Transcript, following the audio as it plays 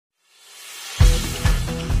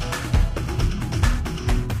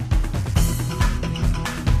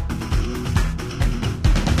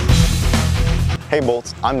Hey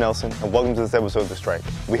Bolts, I'm Nelson, and welcome to this episode of The Strike.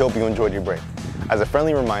 We hope you enjoyed your break. As a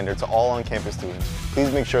friendly reminder to all on-campus students,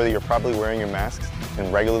 please make sure that you're properly wearing your masks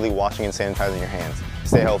and regularly washing and sanitizing your hands.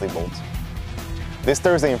 Stay healthy, Bolts. This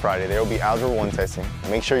Thursday and Friday, there will be Algebra 1 testing.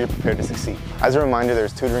 Make sure you're prepared to succeed. As a reminder,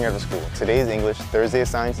 there's tutoring after school. Today is English, Thursday is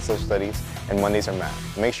Science and Social Studies, and Mondays are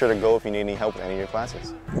Math. Make sure to go if you need any help with any of your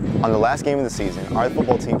classes. On the last game of the season, our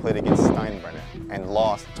football team played against Steinbrenner and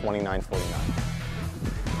lost 29-49.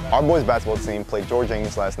 Our boys basketball team played George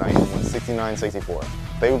Angus last night and won 69-64.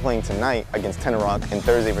 They will be playing tonight against Tenorock and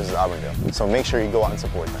Thursday versus Auburndale, so make sure you go out and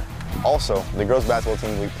support them. Also, the girls basketball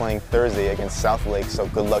team will be playing Thursday against South Lake, so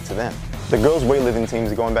good luck to them. The girls weightlifting team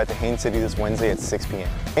is going back to Haines City this Wednesday at 6 p.m.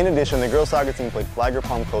 In addition, the girls soccer team played Flagler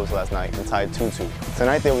Palm Coast last night and tied 2-2.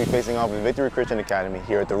 Tonight they will be facing off with Victory Christian Academy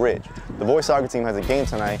here at the Ridge. The boys soccer team has a game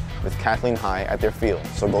tonight with Kathleen High at their field,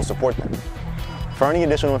 so go support them. For any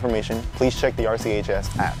additional information, please check the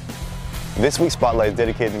RCHS app. This week's spotlight is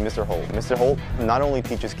dedicated to Mr. Holt. Mr. Holt not only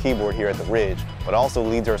teaches keyboard here at the Ridge, but also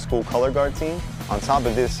leads our school color guard team. On top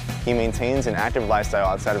of this, he maintains an active lifestyle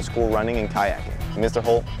outside of school running and kayaking. Mr.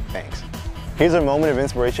 Holt, thanks. Here's a moment of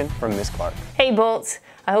inspiration from Miss Clark. Hey Bolts,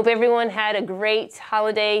 I hope everyone had a great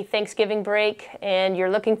holiday Thanksgiving break and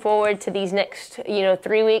you're looking forward to these next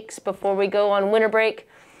 3 weeks before we go on winter break.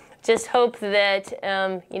 Just hope that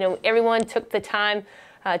everyone took the time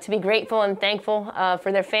to be grateful and thankful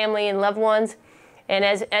for their family and loved ones. And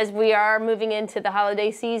as we are moving into the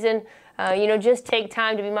holiday season, just take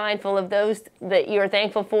time to be mindful of those that you are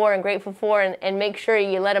thankful for and grateful for, and make sure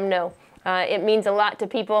you let them know. It means a lot to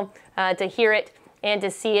people to hear it and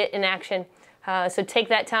to see it in action. So take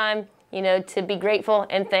that time, to be grateful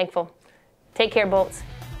and thankful. Take care, Bolts.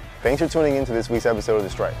 Thanks for tuning in to this week's episode of The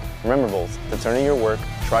Strike. Remember, Bolts, to turn in your work,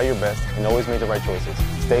 try your best, and always make the right choices.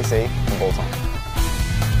 Stay safe and Bolts on.